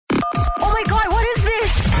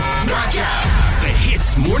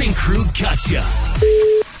Hits Morning Crew Gotcha.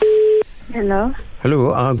 Hello.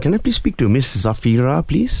 Hello, can I please speak to Miss Zafira,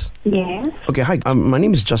 please? Yes. Okay, hi. My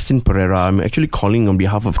name is Justin Pereira. I'm actually calling on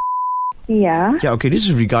behalf of... Yeah. Yeah, okay, this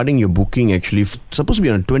is regarding your booking, actually. It's supposed to be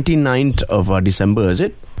on 29th of December, is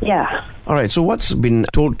it? Yeah. Alright, so what's been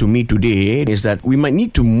told to me today is that we might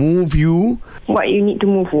need to move you... What, you need to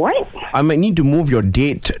move what? I might need to move your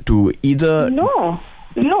date to either...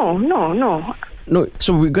 No,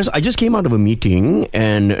 so because I just came out of a meeting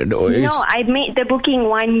and... I made the booking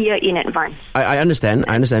 1 year in advance. I understand.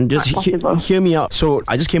 Just Not possible. hear me out. So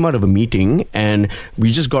I just came out of a meeting and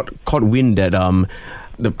we just got caught wind that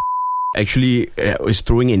the actually is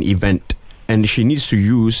throwing an event and she needs to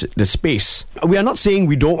use the space. We are not saying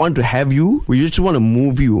we don't want to have you. We just want to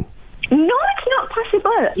move you. No, it's not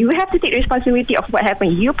possible. You have to take responsibility of what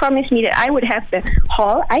happened. You promised me that I would have the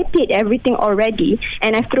hall. I paid everything already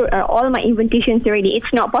and I threw all my invitations already.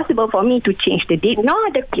 It's not possible for me to change the date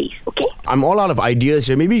nor the place, okay? I'm all out of ideas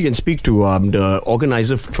here. Maybe you can speak to the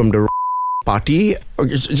organizer from the party.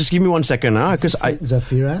 Just give me 1 second, because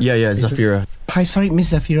Zafira? Yeah, Zafira. Hi, sorry,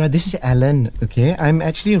 Miss Zafira. This is Alan, okay? I'm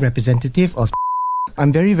actually a representative of...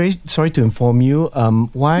 I'm very, very sorry to inform you.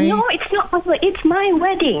 Why... No, it's not possible. It's my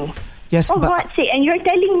wedding. Yes, For but... God's sake, and you're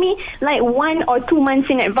telling me like 1 or 2 months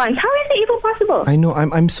in advance. How is it even possible? I know,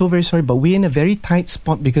 I'm so very sorry, but we're in a very tight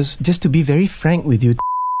spot because, just to be very frank with you,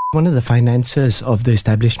 one of the financiers of the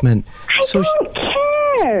establishment... I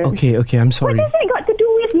don't care. Okay, I'm sorry. What has it got to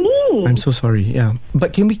do with me? I'm so sorry, yeah.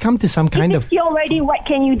 But can we come to some kind If of... it's your wedding, what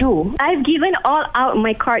can you do? I've given all out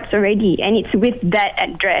my cards already, and it's with that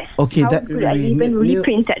address. Okay, How that... could I even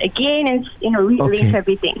reprint it again and rearrange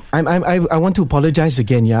everything? I want to apologize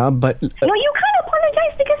again, yeah, but... No, you can't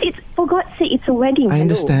apologize because it's, for God's sake, it's a wedding. I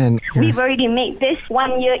understand. Yes. We've already made this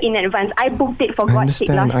 1 year in advance. I booked it for God's sake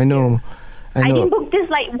last I know. year. I didn't book this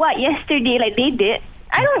yesterday like they did.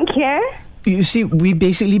 I don't care. You see, we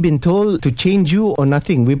basically been told to change you or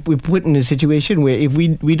nothing. We put in a situation where if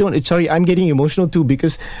we don't... Sorry, I'm getting emotional too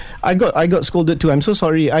because I got scolded too. I'm so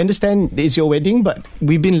sorry. I understand it's your wedding, but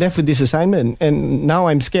we've been left with this assignment and now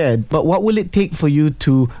I'm scared. But what will it take for you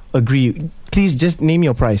to agree? Please just name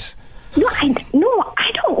your price. No, I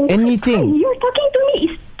don't. Anything. You're talking to me.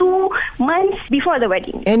 It's 2 months before the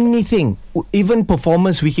wedding. Anything. Even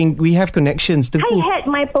performance, we have connections. I had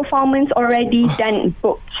my performance already done,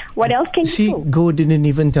 booked. What else can you do? Go didn't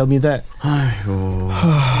even tell me that.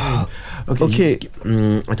 Okay.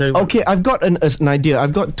 I tell you what. Okay, I've got an idea.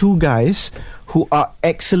 I've got 2 guys who are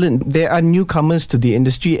excellent. They are newcomers to the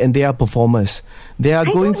industry and they are performers. They are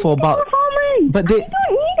going for about... But they... I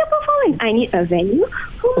don't need a performance. I need a venue.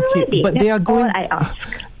 Okay, but they are going... All I ask.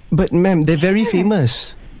 But ma'am, they're very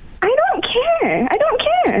famous. I don't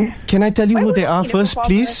care. Can I tell you who they are first,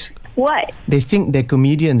 please? What? They think they're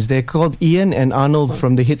comedians. They're called Ian and Arnold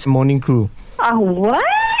from the Hits Morning Crew. What?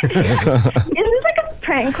 Is this like a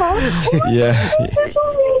prank call? Yeah.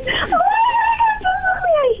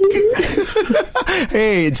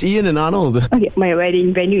 Hey, it's Ian and Arnold. Okay, my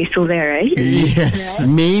wedding venue is still there, right? Yes,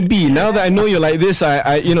 maybe. Now that I know you're like this,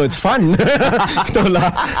 I it's fun. Don't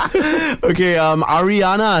laugh. Okay,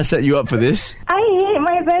 Ariana set you up for this. I hate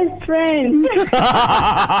my best friend.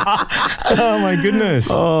 Oh my goodness.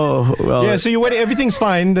 Oh, well. Yeah, so your wedding, everything's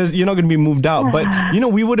fine. You're not going to be moved out. But,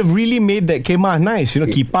 we would have really made that kemah nice.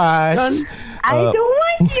 Kipas. I don't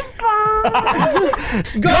want kipas.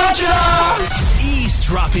 Gotcha!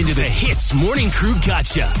 Eavesdrop into the Hits Morning Crew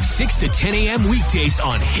Gotcha. 6 to 10 a.m. weekdays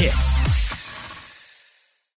on Hits.